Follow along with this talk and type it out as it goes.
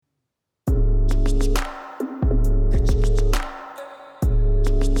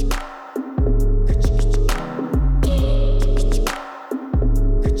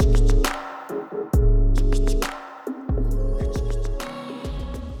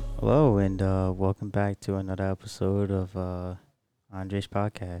Hello, and welcome back to another episode of Andre's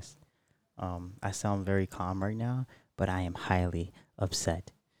podcast. I sound very calm right now, but I am highly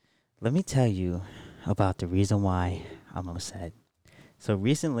upset. Let me tell you about the reason why I'm upset. So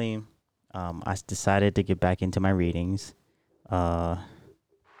recently, decided to get back into my readings. Uh,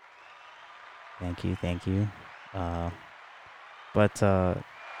 thank you. Uh, but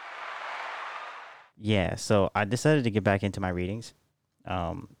yeah, so I decided to get back into my readings.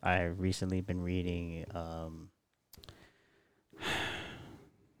 I recently been reading.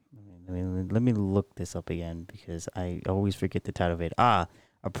 Let me look this up again because I always forget the title of it. A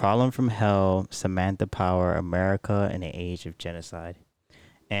Problem from Hell: Samantha Power, America in the Age of Genocide.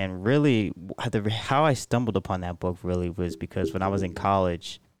 And really, how I stumbled upon that book really was because when I was in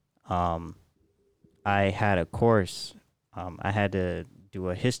college, um, I had a course. I had to do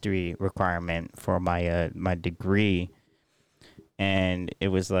a history requirement for my degree, and it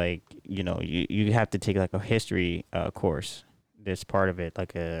was like you have to take like a history course. This part of it,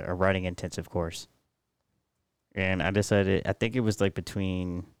 like a writing intensive course. And I decided I think it was like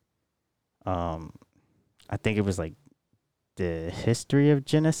between um I think it was like the history of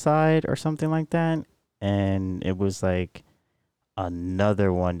genocide or something like that. And it was like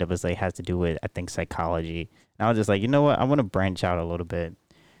another one that was like has to do with I think psychology. And I was just like, you know what, I want to branch out a little bit.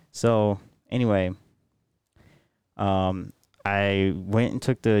 So anyway, um I went and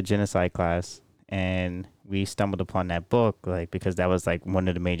took the genocide class, and we stumbled upon that book like because that was like one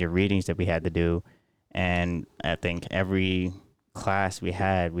of the major readings that we had to do. And I think every class we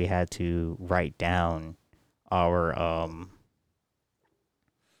had to write down our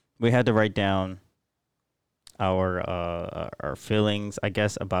we had to write down our feelings, I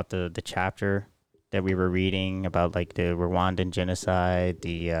guess, about the chapter that we were reading about, like the Rwandan genocide,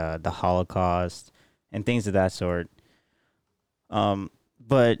 the Holocaust, and things of that sort.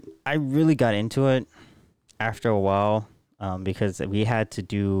 But I really got into it after a while, because we had to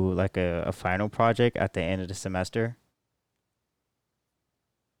do like a final project at the end of the semester.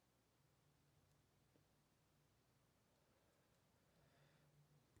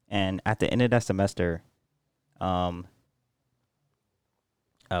 And at the end of that semester, um,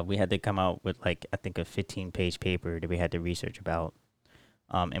 we had to come out with like I think a 15-page paper that we had to research about,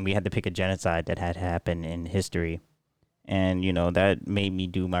 and we had to pick a genocide that had happened in history. And that made me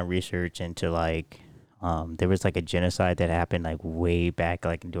do my research into like there was like a genocide that happened like way back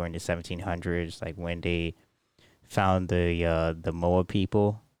like during the 1700s, like when they found the Moa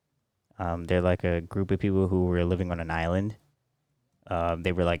people. They're like a group of people who were living on an island.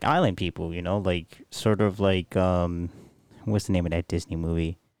 They were like island people, like sort of like what's the name of that Disney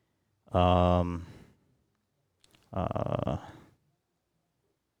movie? Um, uh,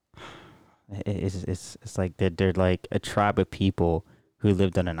 it's like they're like a tribe of people who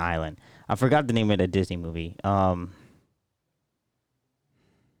lived on an island. I forgot the name of the Disney movie.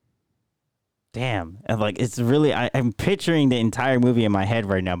 Damn, and like it's really I'm picturing the entire movie in my head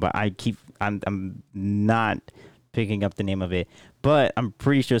right now, but I'm not picking up the name of it. But I'm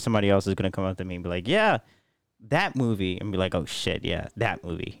pretty sure somebody else is gonna come up to me and be like, "Yeah, that movie," and be like, "Oh shit, yeah, that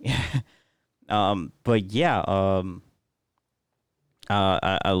movie." But yeah,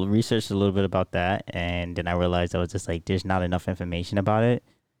 I researched a little bit about that, and then I realized I was just like, there's not enough information about it.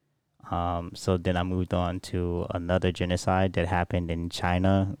 So then I moved on to another genocide that happened in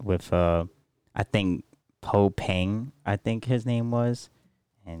China with, I think Po Peng, I think his name was,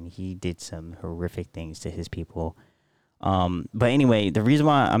 and he did some horrific things to his people. But anyway, the reason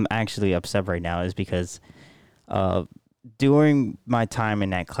why I'm actually upset right now is because, uh, during my time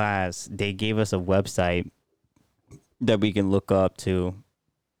in that class, they gave us a website that we can look up to,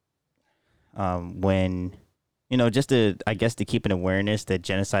 when just to I guess to keep an awareness that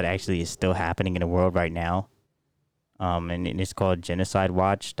genocide actually is still happening in the world right now. And it's called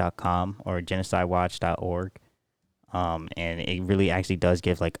genocidewatch.com or genocidewatch.org. And it really actually does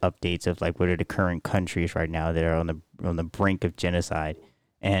give like updates of like what are the current countries right now that are on the brink of genocide.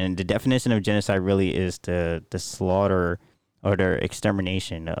 And the definition of genocide really is the slaughter or the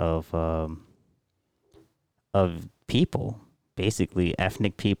extermination of people, basically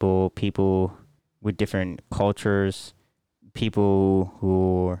ethnic people, people with different cultures, people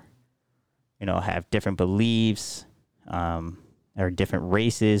who have different beliefs, or different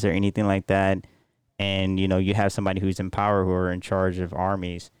races or anything like that. And you have somebody who's in power who are in charge of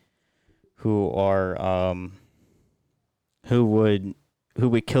armies who are who would who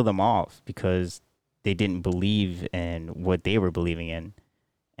would kill them off because they didn't believe in what they were believing in,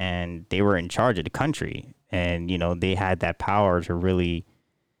 and they were in charge of the country, and they had that power to really,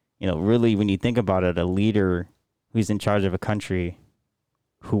 really, when you think about it, a leader who's in charge of a country,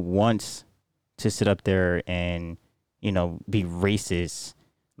 who wants to sit up there and, be racist,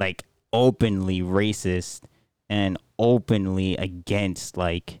 like openly racist and openly against,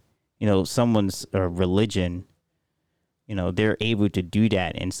 like, someone's religion, they're able to do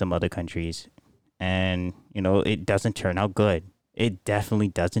that in some other countries. And, it doesn't turn out good. It definitely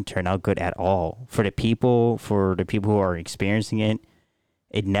doesn't turn out good at all. For the people who are experiencing it,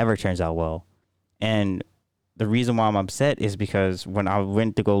 it never turns out well. And the reason why I'm upset is because when I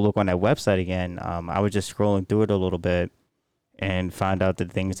went to go look on that website again, I was just scrolling through it a little bit and found out the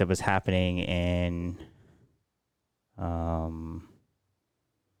things that was happening in, let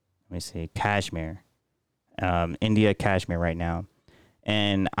me see, Kashmir, India, Kashmir right now.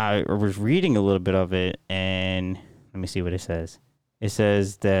 And I was reading a little bit of it, and let me see what it says. It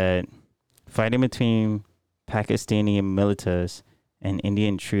says that fighting between Pakistani militias and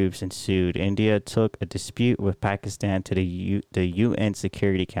Indian troops ensued. India took a dispute with Pakistan to the UN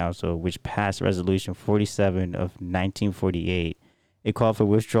Security Council, which passed Resolution 47 of 1948. It called for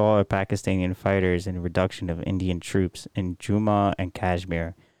withdrawal of Pakistani fighters and reduction of Indian troops in Jammu and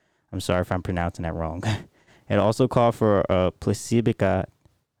Kashmir. I'm sorry if I'm pronouncing that wrong. It also called for a plebiscite, I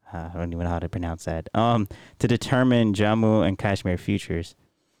don't even know how to pronounce that, to determine Jammu and Kashmir futures.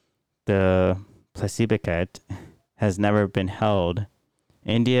 The plebiscite has never been held.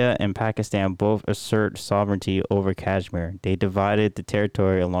 India and Pakistan both assert sovereignty over Kashmir. They divided the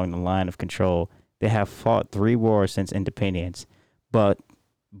territory along the line of control. They have fought 3 wars since independence, but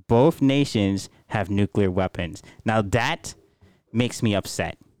both nations have nuclear weapons. Now that makes me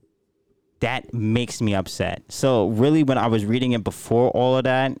upset. That makes me upset. So really, when I was reading it before all of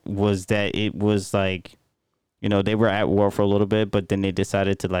that, was that it was like, they were at war for a little bit, but then they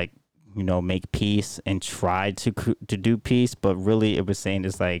decided to, like, make peace and try to do peace. But really, it was saying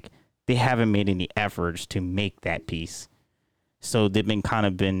it's like they haven't made any efforts to make that peace. So they've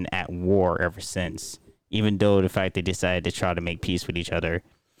been at war ever since, even though the fact they decided to try to make peace with each other.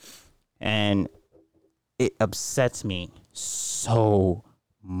 And it upsets me so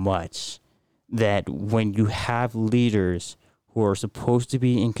much that when you have leaders who are supposed to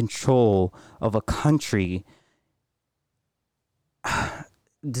be in control of a country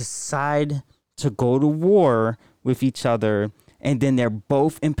decide to go to war with each other, and then they're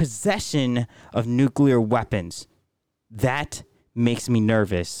both in possession of nuclear weapons, that makes me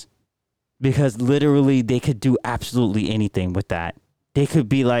nervous, because literally they could do absolutely anything with that. They could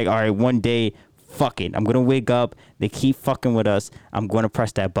be like, all right, one day, fuck it, I'm going to wake up, they keep fucking with us, I'm going to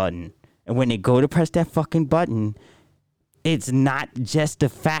press that button. And when they go to press that fucking button, it's not just the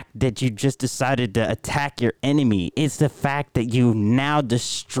fact that you just decided to attack your enemy. It's the fact that you now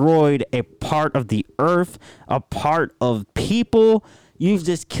destroyed a part of the earth, a part of people. You've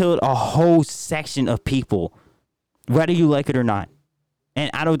just killed a whole section of people, whether you like it or not.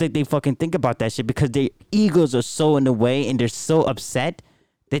 And I don't think they fucking think about that shit, because their egos are so in the way and they're so upset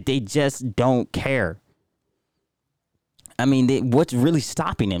that they just don't care. I mean, what's really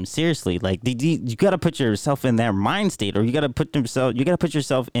stopping them? Seriously, like, you got to put yourself in their mind state, or you got to put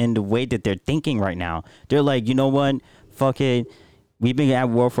yourself in the way that they're thinking right now. They're like, you know what? Fuck it. We've been at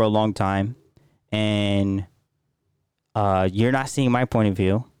war for a long time, and you're not seeing my point of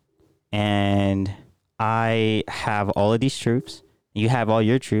view, and I have all of these troops. You have all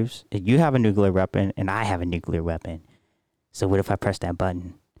your troops. You have a nuclear weapon, and I have a nuclear weapon. So what if I press that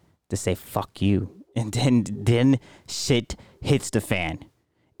button to say fuck you? And then shit hits the fan.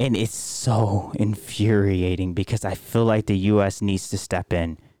 And it's so infuriating, because I feel like the U.S. needs to step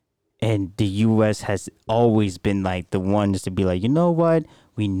in. And the U.S. has always been like the ones to be like, you know what?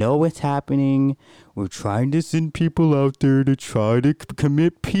 We know what's happening. We're trying to send people out there to try to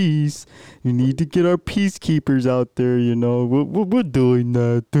commit peace. We need to get our peacekeepers out there, We're doing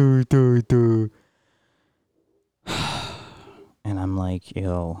that. And I'm like,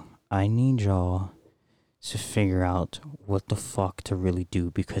 yo, I need y'all to figure out what the fuck to really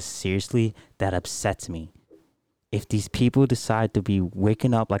do, because seriously, that upsets me. If these people decide to be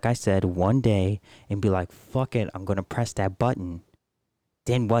waking up, like I said, one day and be like, fuck it, I'm going to press that button,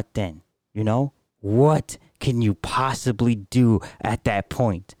 then what then? What can you possibly do at that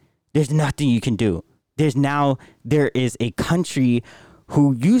point? There's nothing you can do. There is a country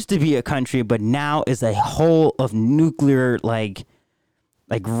who used to be a country, but now is a whole of nuclear, like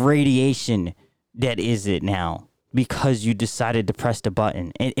radiation. That is it now, because you decided to press the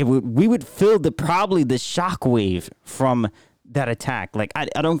button, and we would feel probably the shockwave from that attack. Like,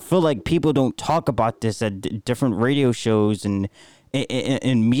 I don't feel like people don't talk about this at different radio shows and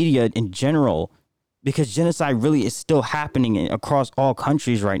in media in general. because genocide really is still happening across all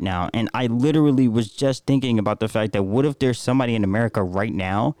countries right now. And I literally was just thinking about the fact that what if there's somebody in America right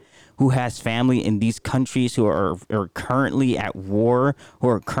now who has family in these countries who are currently at war, who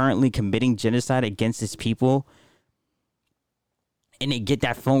are currently committing genocide against its people, and they get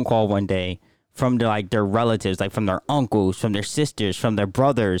that phone call one day from their relatives, like from their uncles, from their sisters, from their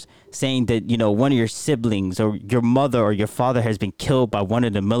brothers, saying that, you know, one of your siblings or your mother or your father has been killed by one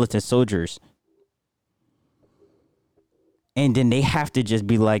of the militant soldiers. And then they have to just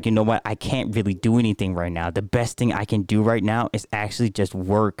be like, you know what? I can't really do anything right now. The best thing I can do right now is actually just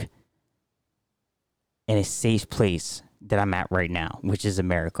work in a safe place that I'm at right now, which is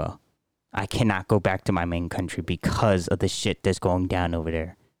America. I cannot go back to my main country because of the shit that's going down over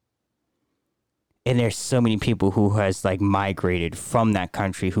there. And there's so many people who has like migrated from that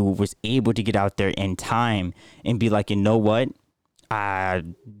country who was able to get out there in time and be like, you know what? I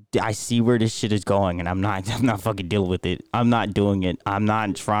see where this shit is going, and I'm not fucking dealing with it. I'm not doing it. I'm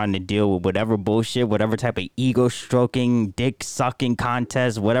not trying to deal with whatever bullshit, whatever type of ego stroking, dick sucking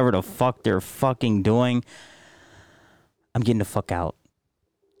contest, whatever the fuck they're fucking doing. I'm getting the fuck out.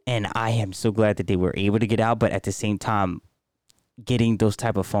 And I am so glad that they were able to get out, but at the same time, getting those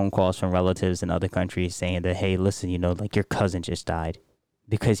type of phone calls from relatives in other countries saying that, hey, listen, you know, like your cousin just died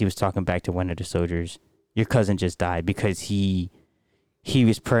because he was talking back to one of the soldiers. Your cousin just died because he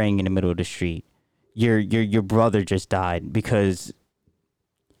was praying in the middle of the street. Your brother just died because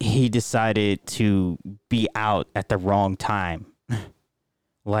he decided to be out at the wrong time.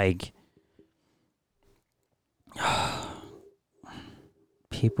 Like,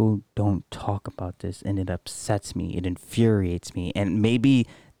 people don't talk about this, and it upsets me. It infuriates me. And maybe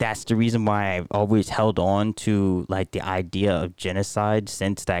that's the reason why I've always held on to like the idea of genocide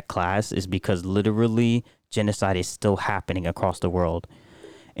since that class, is because literally genocide is still happening across the world.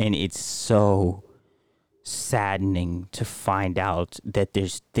 And it's so saddening to find out that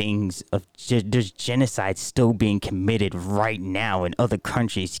there's there's genocide still being committed right now in other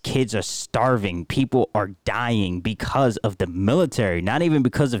countries. Kids are starving. People are dying because of the military, not even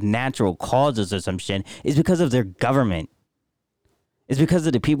because of natural causes or some shit. It's because of their government. It's because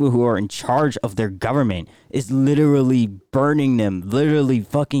of the people who are in charge of their government. It's literally burning them, literally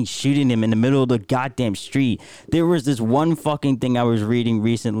fucking shooting them in the middle of the goddamn street. There was this one fucking thing I was reading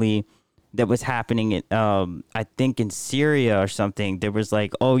recently that was happening in, I think in Syria or something. There was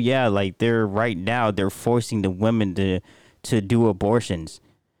like, oh yeah, like they're forcing the women to do abortions.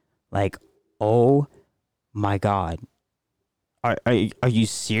 Like, oh my God. Are you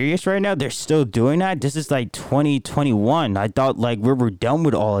serious right now? They're still doing that? This is like 2021. I thought like we were done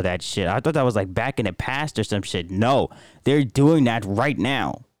with all of that shit. I thought that was like back in the past or some shit. No, they're doing that right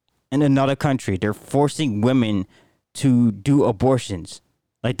now in another country. They're forcing women to do abortions.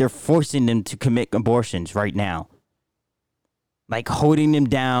 Like they're forcing them to commit abortions right now. Like holding them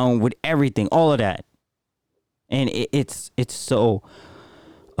down with everything, all of that. And it's so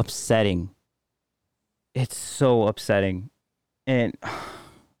upsetting. It's so upsetting. And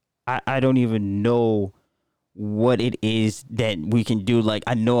I don't even know what it is that we can do. Like,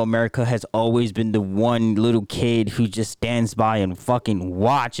 I know America has always been the one little kid who just stands by and fucking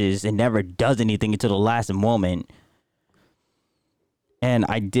watches and never does anything until the last moment. And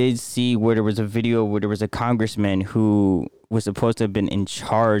I did see where there was a video where there was a congressman who was supposed to have been in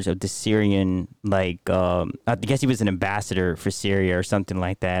charge of the Syrian, like, I guess he was an ambassador for Syria or something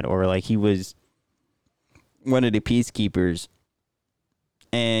like that. Or like he was one of the peacekeepers.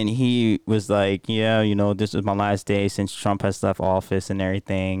 And he was like, yeah, you know, this is my last day since Trump has left office and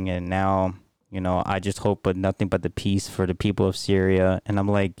everything. And now, you know, I just hope but nothing but the peace for the people of Syria. And I'm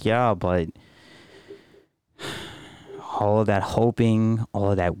like, yeah, but all of that hoping,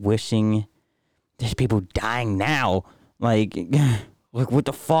 all of that wishing, there's people dying now. Like what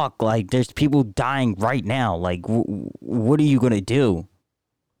the fuck? Like, there's people dying right now. Like, what are you going to do?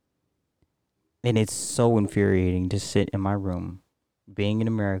 And it's so infuriating to sit in my room, being in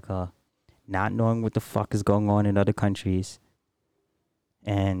America, not knowing what the fuck is going on in other countries,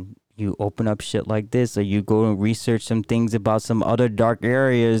 and you open up shit like this, or you go and research some things about some other dark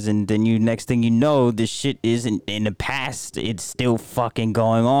areas, and then you, next thing you know, this shit isn't in the past, it's still fucking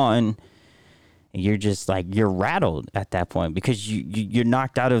going on, and you're just like, you're rattled at that point, because you're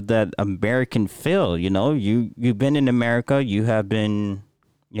knocked out of that American feel. You know, you've been in America, you have been,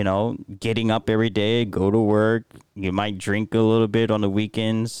 you know, getting up every day, go to work. You might drink a little bit on the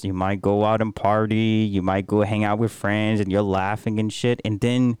weekends. You might go out and party. You might go hang out with friends and you're laughing and shit. And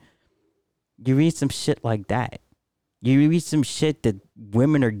then you read some shit like that. You read some shit that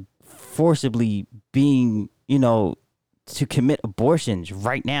women are forcibly being, you know, to commit abortions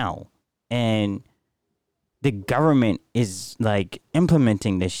right now. And The government is like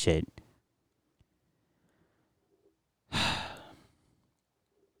implementing this shit.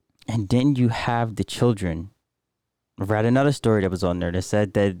 And then you have the children. I read another story that was on there that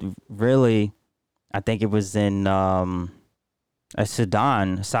said that really, I think it was in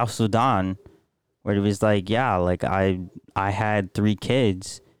Sudan, South Sudan, where it was like, yeah, like I had 3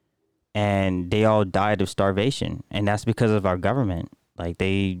 kids and they all died of starvation, and that's because of our government. Like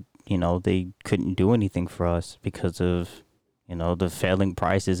they couldn't do anything for us because of the failing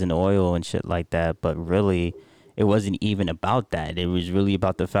prices in oil and shit like that. But really, it wasn't even about that. It was really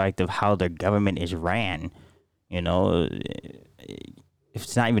about the fact of how their government is ran. You know,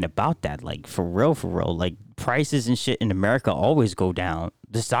 it's not even about that. Like for real, like prices and shit in America always go down.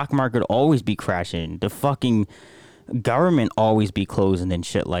 The stock market always be crashing. The fucking government always be closing and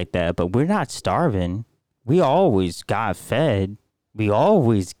shit like that. But we're not starving. We always got fed. We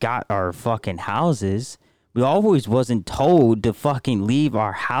always got our fucking houses. We always wasn't told to fucking leave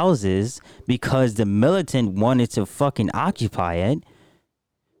our houses because the militant wanted to fucking occupy it.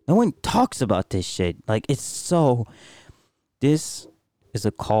 No one talks about this shit. Like, it's so... This is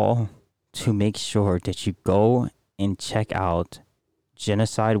a call to make sure that you go and check out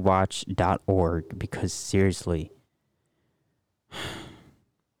genocidewatch.org, because seriously,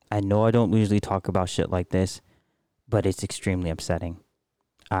 I know I don't usually talk about shit like this, but it's extremely upsetting.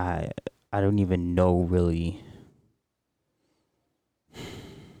 I don't even know really.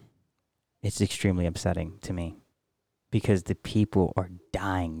 It's extremely upsetting to me because the people are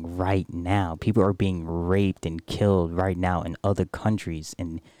dying right now. People are being raped and killed right now in other countries,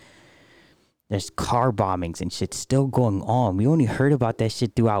 and there's car bombings and shit still going on. We only heard about that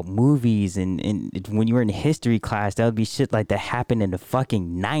shit throughout movies, and when you were in history class, that would be shit like that happened in the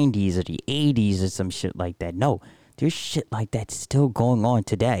fucking 90s or the 80s or some shit like that. No, there's shit like that still going on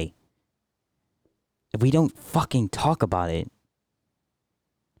today. If we don't fucking talk about it,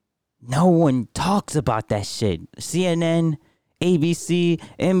 no one talks about that shit. CNN, ABC,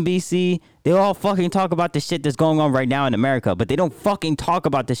 NBC, they all fucking talk about the shit that's going on right now in America, but they don't fucking talk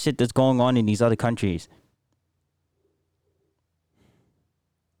about the shit that's going on in these other countries.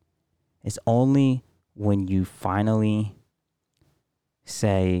 It's only when you finally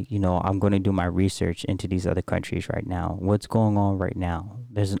say, I'm going to do my research into these other countries right now. What's going on right now?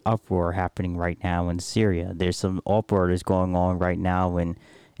 There's an uproar happening right now in Syria. There's some uproar that's going on right now in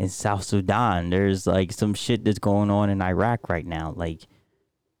South Sudan. There's like some shit that's going on in Iraq right now. Like,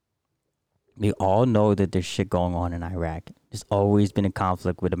 we all know that there's shit going on in Iraq. There's always been a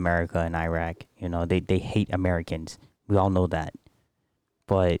conflict with America and Iraq. They hate Americans. We all know that.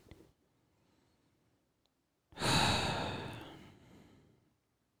 But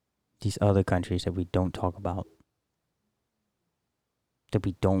these other countries that we don't talk about, that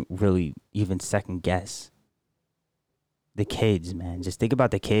we don't really even second guess. The kids, man. Just think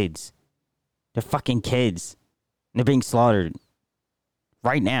about the kids. They're fucking kids. They're being slaughtered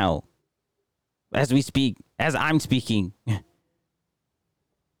right now. As we speak. As I'm speaking.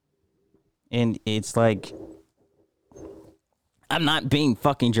 And it's like, I'm not being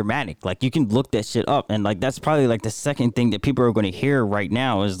fucking dramatic. Like, you can look that shit up, and like that's probably like the second thing that people are going to hear right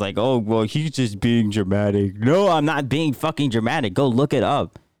now is like, oh, well, he's just being dramatic. No, I'm not being fucking dramatic. Go look it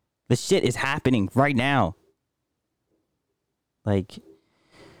up. The shit is happening right now. Like,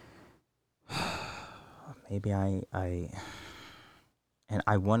 maybe I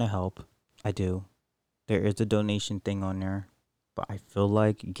want to help. I do. There is a donation thing on there, but I feel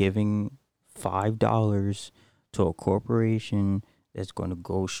like giving $5 to a corporation that's going to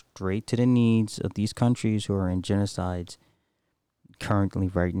go straight to the needs of these countries who are in genocides currently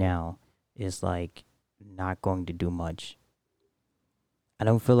right now is like not going to do much. I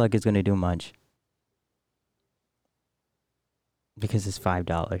don't feel like it's going to do much because it's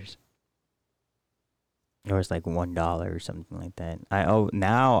 $5 or it's like $1 or something like that.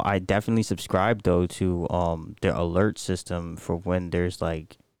 I definitely subscribe though to their alert system for when there's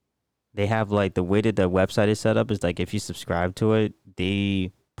like, they have like the way that the website is set up is like if you subscribe to it,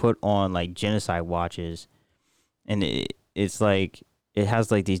 they put on like genocide watches, and it's like it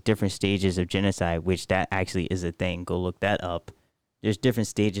has like these different stages of genocide, which that actually is a thing. Go look that up. There's different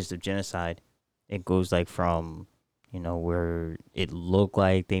stages of genocide. It goes like from where it looked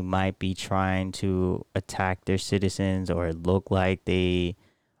like they might be trying to attack their citizens, or it looked like they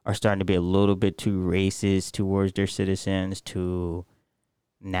are starting to be a little bit too racist towards their citizens, to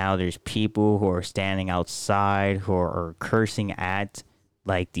now there's people who are standing outside who are cursing at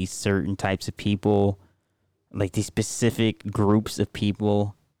like these certain types of people, like these specific groups of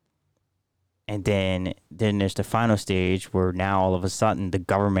people. And then there's the final stage where now all of a sudden the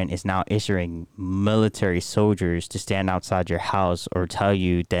government is now issuing military soldiers to stand outside your house or tell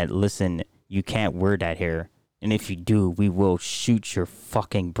you that, listen, you can't wear that here. And if you do, we will shoot your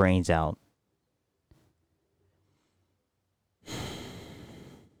fucking brains out.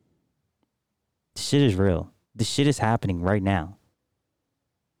 This shit is real. This shit is happening right now.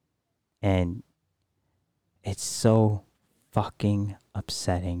 And it's so fucking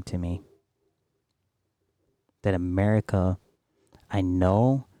upsetting to me that America, I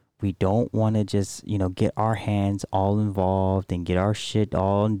know we don't want to just, get our hands all involved and get our shit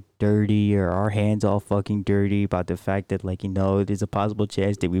all dirty or our hands all fucking dirty about the fact that, there's a possible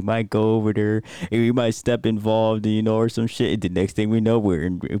chance that we might go over there and we might step involved, or some shit. And the next thing we know,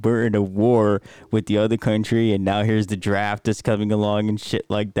 we're in a war with the other country, and now here's the draft that's coming along and shit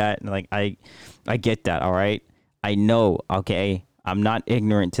like that. And I get that, all right? I know, okay? I'm not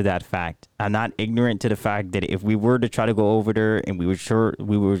ignorant to that fact. I'm not ignorant to the fact that if we were to try to go over there and we were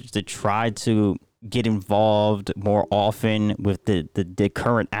to try to get involved more often with the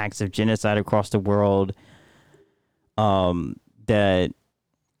current acts of genocide across the world, that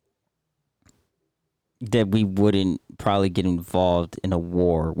we wouldn't probably get involved in a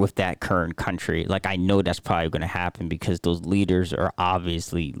war with that current country. I know that's probably going to happen because those leaders are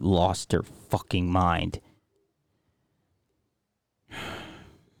obviously lost their fucking mind.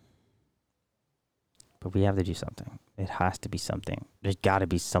 But we have to do something. It has to be something. There's got to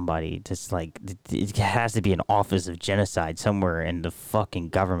be somebody that's it has to be an office of genocide somewhere in the fucking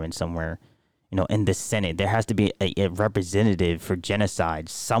government somewhere, in the Senate. There has to be a representative for genocide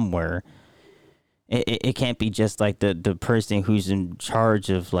somewhere. It can't be just the person who's in charge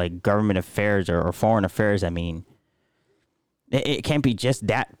of government affairs or foreign affairs. I mean, it can't be just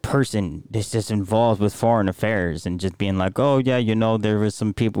that person that's just involved with foreign affairs and just being oh, yeah, there was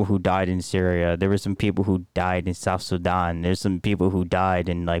some people who died in Syria. There were some people who died in South Sudan. There's some people who died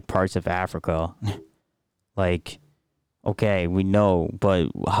in, parts of Africa. Okay, we know, but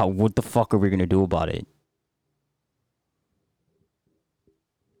what the fuck are we going to do about it?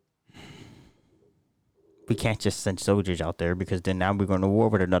 We can't just send soldiers out there because then now we're going to war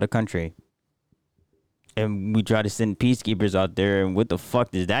with another country. And we try to send peacekeepers out there, and what the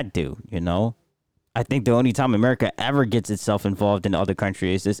fuck does that do, I think the only time America ever gets itself involved in other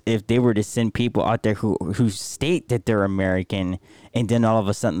countries is if they were to send people out there who state that they're American and then all of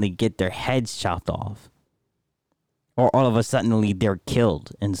a sudden get their heads chopped off. Or all of a sudden they're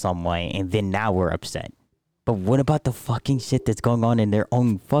killed in some way, and then now we're upset. But what about the fucking shit that's going on in their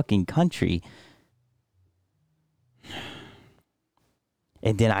own fucking country?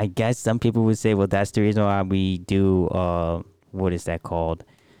 And then I guess some people would say, well, that's the reason why we do, what is that called?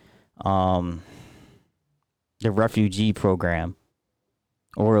 The refugee program.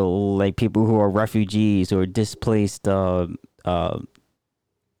 Or people who are refugees or displaced, what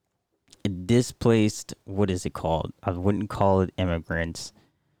is it called? I wouldn't call it immigrants.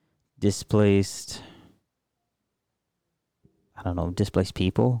 Displaced, I don't know, displaced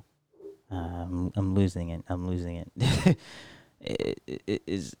people? I'm losing it. It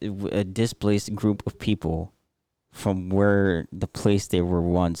is a displaced group of people from where the place they were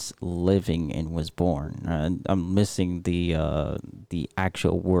once living in was born. I'm missing the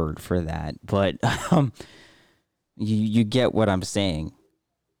actual word for that, but you get what I'm saying.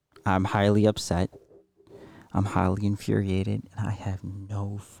 I'm highly upset. I'm highly infuriated, and I have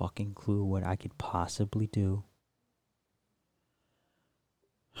no fucking clue what I could possibly do.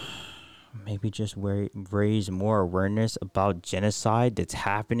 Maybe just raise more awareness about genocide that's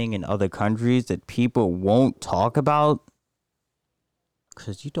happening in other countries that people won't talk about.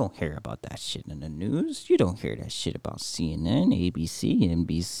 Because you don't hear about that shit in the news. You don't hear that shit about CNN, ABC,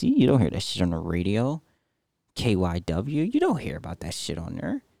 NBC. You don't hear that shit on the radio. KYW. You don't hear about that shit on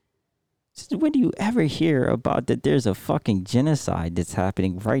there. When do you ever hear about that there's a fucking genocide that's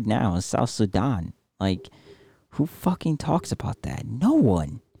happening right now in South Sudan? Who fucking talks about that? No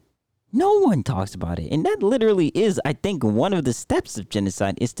one. No one talks about it. And that literally is, I think, one of the steps of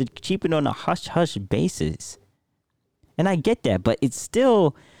genocide is to keep it on a hush-hush basis. And I get that, but it's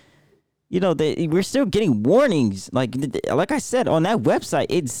still, we're still getting warnings. Like I said, on that website,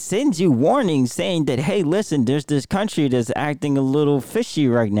 it sends you warnings saying that, hey, listen, there's this country that's acting a little fishy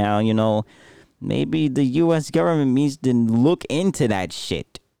right now, Maybe the U.S. government needs to look into that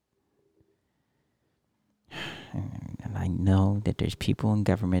shit. And I know that there's people in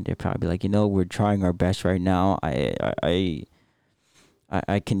government that probably we're trying our best right now. I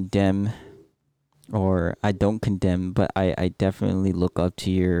condemn, or I don't condemn, but I definitely look up to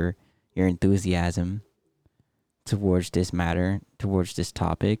your enthusiasm towards this matter, towards this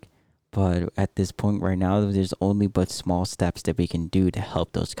topic. But at this point right now, there's only but small steps that we can do to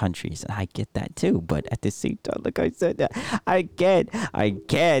help those countries. And I get that too. But at the same time, like I said, I can't.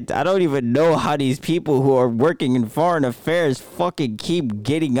 I don't even know how these people who are working in foreign affairs fucking keep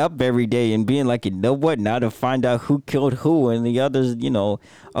getting up every day and being like, you know what, now to find out who killed who in the others,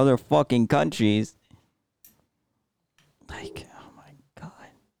 other fucking countries. Like, oh my God.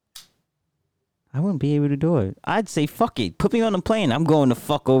 I wouldn't be able to do it. I'd say, fuck it. Put me on a plane. I'm going to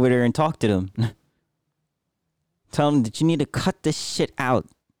fuck over there and talk to them. Tell them that you need to cut this shit out.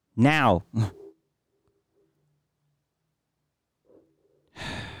 Now.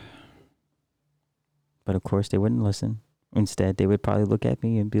 But of course, they wouldn't listen. Instead, they would probably look at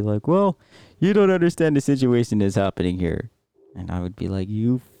me and be like, well, you don't understand the situation that's happening here. And I would be like,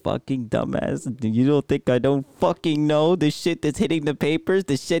 you fucking dumbass. You don't think I don't fucking know the shit that's hitting the papers?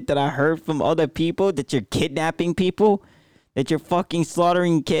 The shit that I heard from other people? That you're kidnapping people? That you're fucking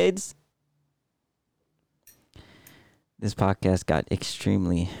slaughtering kids? This podcast got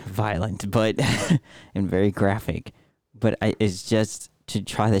extremely violent, but and very graphic. But it's just to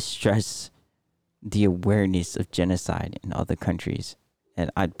try to stress the awareness of genocide in other countries. And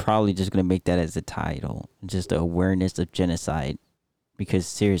I'd probably just going to make that as a title. Just the awareness of genocide. Because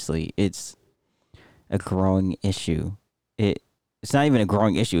seriously, it's a growing issue. It's not even a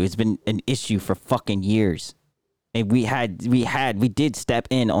growing issue. It's been an issue for fucking years. And we did step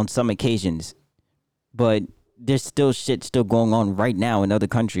in on some occasions. But there's still shit still going on right now in other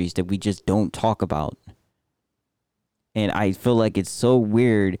countries that we just don't talk about. And I feel like it's so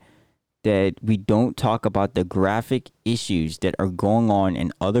weird that we don't talk about the graphic issues that are going on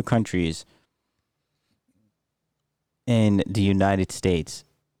in other countries in the United States.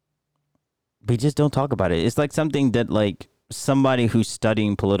 We just don't talk about it. It's like something that like somebody who's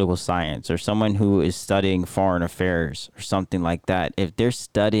studying political science or someone who is studying foreign affairs or something like that, if they're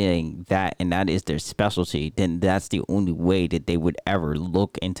studying that and that is their specialty, then that's the only way that they would ever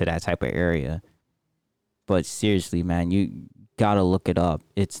look into that type of area. But seriously, man, you gotta look it up.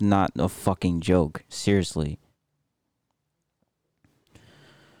 It's not a fucking joke. Seriously.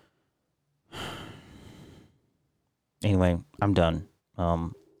 Anyway, I'm done.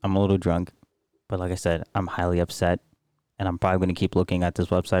 I'm a little drunk, but like I said, I'm highly upset, and I'm probably gonna keep looking at this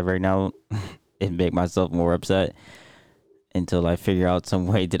website right now and make myself more upset until I figure out some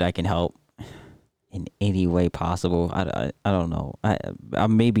way that I can help in any way possible. I don't know. I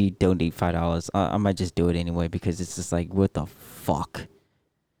maybe donate $5. I might just do it anyway because it's just like, what the fuck?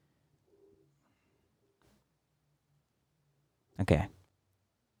 Okay.